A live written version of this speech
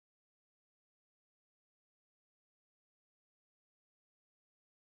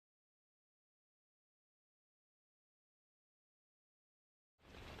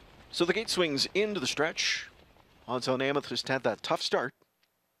So the gate swings into the stretch. Odds on Amethyst had that tough start.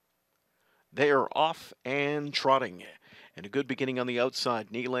 They are off and trotting. And a good beginning on the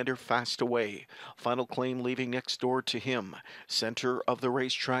outside. Nylander fast away. Final claim leaving next door to him. Center of the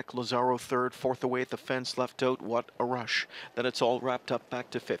racetrack. Lazaro third. Fourth away at the fence. Left out. What a rush. Then it's all wrapped up back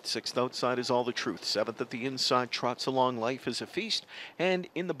to fifth. Sixth outside is All the Truth. Seventh at the inside. Trots along. Life is a Feast. And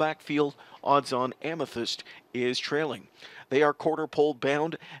in the backfield, odds on Amethyst is trailing. They are quarter pole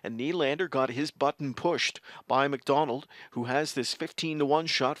bound, and Nylander got his button pushed by McDonald, who has this 15-1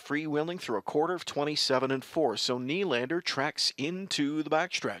 shot freewheeling through a quarter of 27-4. So Nylander tracks into the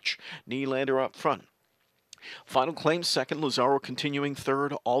backstretch. Nylander up front. Final claim second, Lazaro continuing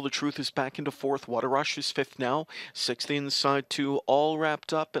third. All the Truth is back into fourth. What a Rush is fifth now. Sixth inside two, all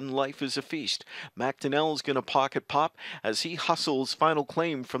wrapped up, and Life is a Feast. McDonnell is going to pocket pop as he hustles Final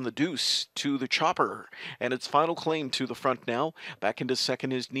Claim from the deuce to the chopper. And it's Final Claim to the front now. Back into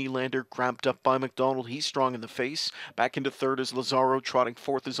second is Nylander, grabbed up by McDonald. He's strong in the face. Back into third is Lazaro. Trotting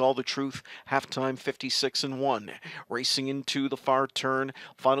fourth is All the Truth. Halftime 56-1. Racing into the far turn.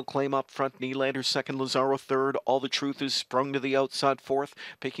 Final Claim up front. Nylander second, Lazaro third. All the Truth is sprung to the outside fourth.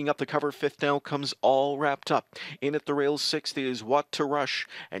 Picking up the cover fifth now comes All Wrapped Up. In at the rails sixth is What to Rush.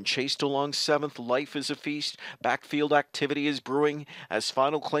 And chased along seventh, Life is a Feast. Backfield activity is brewing as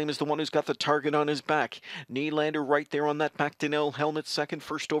Final Claim is the one who's got the target on his back. Nylander right there on that McDonnell helmet second.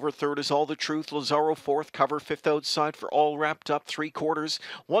 First over third is All the Truth. Lazaro fourth. Cover fifth outside for All Wrapped Up. Three quarters.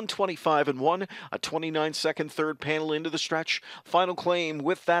 1:25-1. A 29-second third panel into the stretch. Final Claim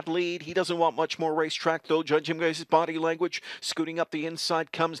with that lead. He doesn't want much more racetrack though. Judge him guys' body language. Scooting up the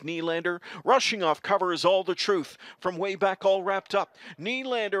inside comes Nylander. Rushing off cover is All the Truth. From way back, All Wrapped Up.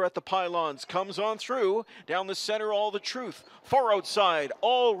 Nylander at the pylons comes on through. Down the center, All the Truth. Far outside,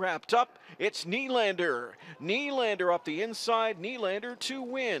 All Wrapped Up. It's Nylander. Nylander up the inside. Nylander to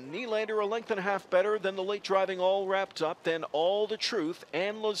win. Nylander a length and a half better than the late driving All Wrapped Up. Then All the Truth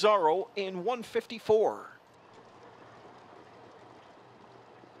and Lazaro in 1:54.